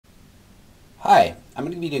Hi, I'm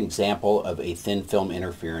going to give you an example of a thin film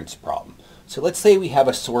interference problem. So let's say we have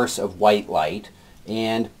a source of white light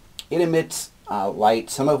and it emits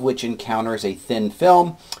light, some of which encounters a thin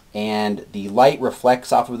film, and the light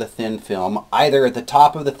reflects off of the thin film either at the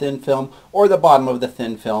top of the thin film or the bottom of the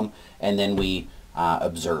thin film, and then we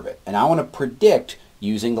observe it. And I want to predict,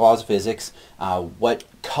 using the laws of physics, what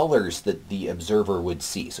colors that the observer would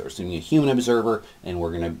see. So we're assuming a human observer, and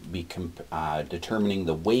we're going to be determining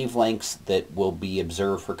the wavelengths that will be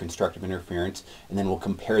observed for constructive interference, and then we'll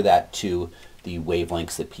compare that to the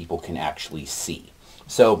wavelengths that people can actually see.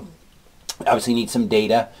 So obviously you need some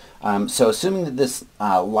data. So assuming that this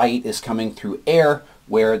light is coming through air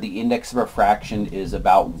where the index of refraction is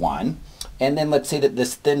about 1, and then let's say that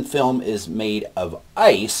this thin film is made of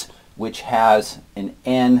ice, which has an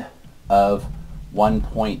N of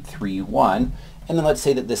 1.31, and then let's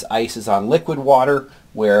say that this ice is on liquid water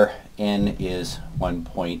where N is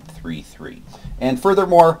 1.33. And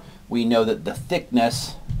furthermore, we know that the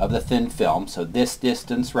thickness of the thin film, so this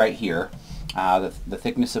distance right here, the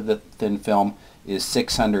thickness of the thin film is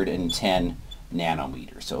 610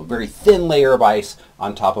 nanometers. So a very thin layer of ice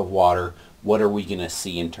on top of water. What are we going to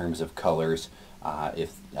see in terms of colors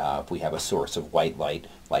if we have a source of white light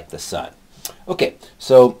like the sun? Okay,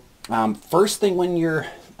 so first thing when you're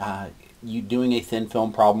doing a thin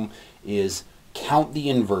film problem is count the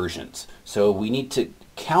inversions. So we need to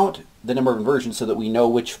count the number of inversions so that we know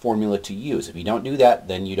which formula to use. If you don't do that,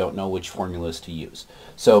 then you don't know which formulas to use.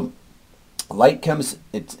 So light comes,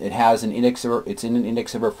 it has an index of, it's in an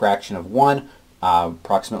index of refraction of 1,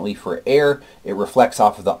 approximately for air. It reflects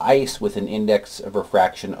off of the ice with an index of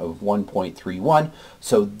refraction of 1.31.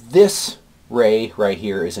 So this ray right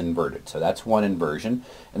here is inverted. So that's one inversion.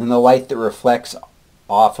 And then the light that reflects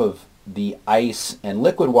off of the ice and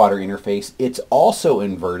liquid water interface, it's also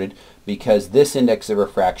inverted because this index of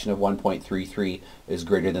refraction of 1.33 is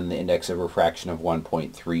greater than the index of refraction of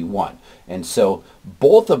 1.31. And so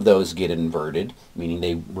both of those get inverted, meaning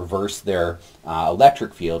they reverse their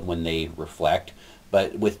electric field when they reflect.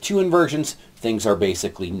 But with two inversions, things are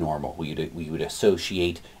basically normal. We would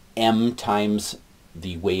associate m times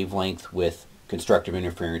the wavelength with constructive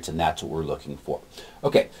interference, and that's what we're looking for.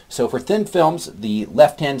 Okay, so for thin films, the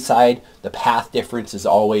left-hand side, the path difference is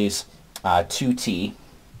always 2t.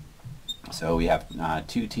 So we have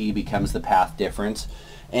 2t becomes the path difference.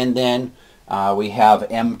 And then we have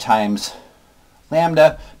m times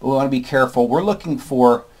lambda, but we want to be careful. We're looking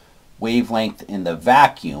for wavelength in the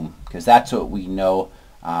vacuum because that's what we know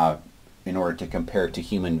in order to compare it to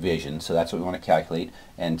human vision. So that's what we want to calculate.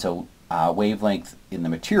 And so wavelength in the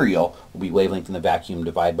material will be wavelength in the vacuum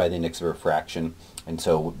divided by the index of refraction, and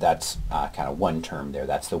so that's kind of one term there.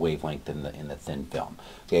 That's the wavelength in the thin film.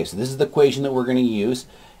 Okay, so this is the equation that we're going to use,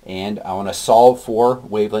 and I want to solve for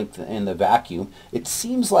wavelength in the vacuum. It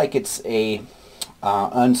seems like it's a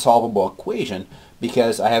unsolvable equation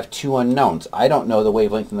because I have two unknowns. I don't know the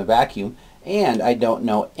wavelength in the vacuum, and I don't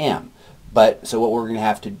know m. But so what we're going to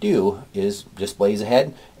have to do is just blaze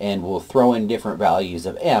ahead, and we'll throw in different values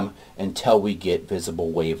of m until we get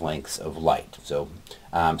visible wavelengths of light. So,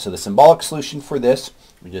 so the symbolic solution for this,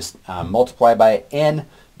 we just multiply by n,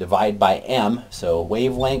 divide by m. So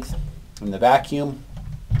wavelength in the vacuum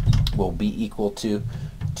will be equal to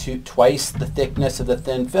twice the thickness of the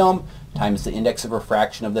thin film times the index of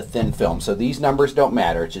refraction of the thin film. So these numbers don't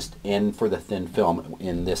matter. It's just n for the thin film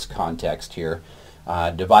in this context here.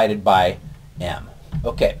 Divided by m.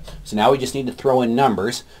 Okay, so now we just need to throw in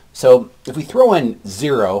numbers. So if we throw in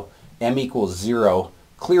 0, m equals 0,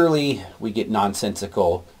 clearly we get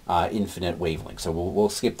nonsensical infinite wavelength. So we'll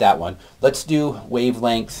skip that one. Let's do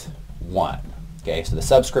wavelength 1. Okay, so the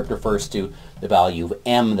subscript refers to the value of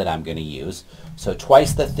m that I'm going to use. So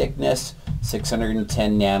twice the thickness,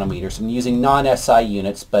 610 nanometers. I'm using non-SI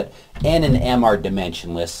units, but n and m are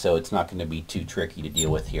dimensionless, so it's not going to be too tricky to deal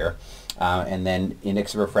with here. And then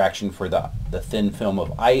index of refraction for the thin film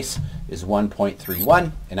of ice is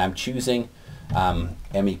 1.31, and I'm choosing m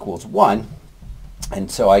equals 1.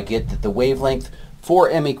 And so I get that the wavelength for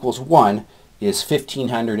m equals 1 is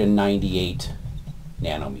 1598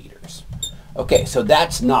 nanometers. Okay, so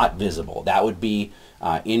that's not visible. That would be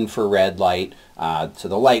infrared light. So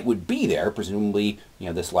the light would be there. Presumably, you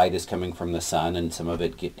know, this light is coming from the sun and some of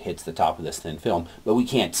it hits the top of this thin film, but we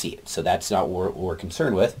can't see it. So that's not what we're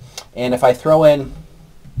concerned with. And if I throw in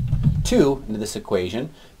 2 into this equation,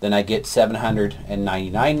 then I get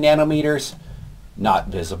 799 nanometers. Not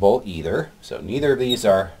visible either. So neither of these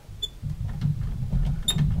are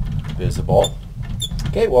visible.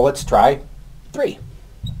 Okay, well, let's try 3.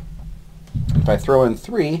 If I throw in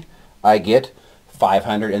 3, I get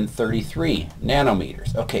 533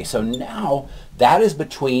 nanometers. Okay, so now that is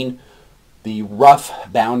between the rough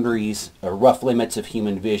boundaries or rough limits of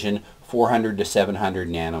human vision, 400 to 700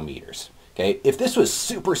 nanometers. Okay, if this was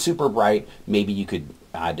super, super bright, maybe you could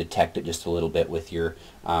detect it just a little bit with your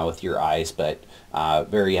eyes, but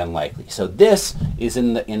very unlikely. So this is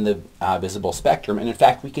in the visible spectrum, and in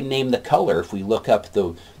fact, we can name the color if we look up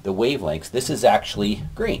the wavelengths. This is actually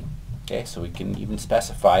green. Okay, so we can even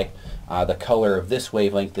specify the color of this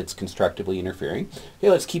wavelength that's constructively interfering. Okay,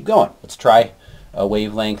 let's keep going. Let's try a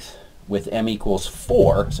wavelength with m equals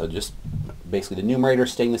 4, so just basically the numerator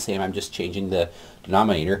staying the same, I'm just changing the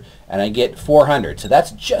denominator, and I get 400. So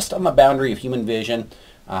that's just on the boundary of human vision,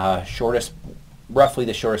 roughly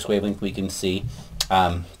the shortest wavelength we can see,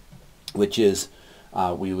 which is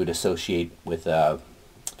we would associate with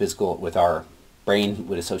with our brain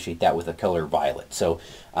would associate that with the color violet. So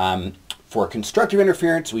for constructive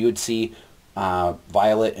interference, we would see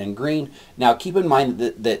violet and green. Now keep in mind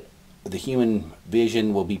that the human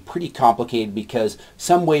vision will be pretty complicated because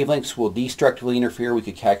some wavelengths will destructively interfere. We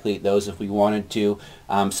could calculate those if we wanted to.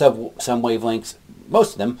 Some wavelengths,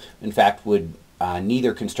 most of them, in fact, would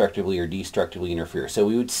neither constructively or destructively interfere. So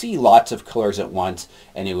we would see lots of colors at once,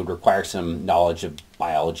 and it would require some knowledge of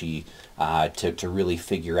biology to really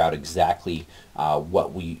figure out exactly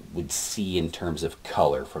what we would see in terms of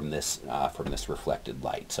color from this reflected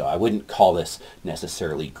light. So I wouldn't call this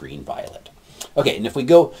necessarily green-violet. Okay, and if we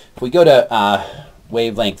go to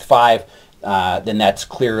wavelength 5, then that's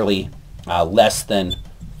clearly less than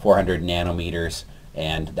 400 nanometers,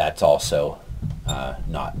 and that's also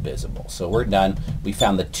not visible. So we're done. We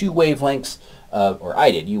found the two wavelengths of, or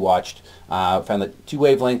I did, you watched, found the two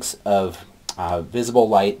wavelengths of visible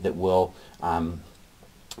light that will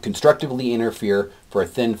constructively interfere for a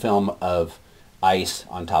thin film of ice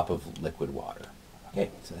on top of liquid water. Okay,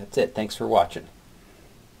 so that's it. Thanks for watching.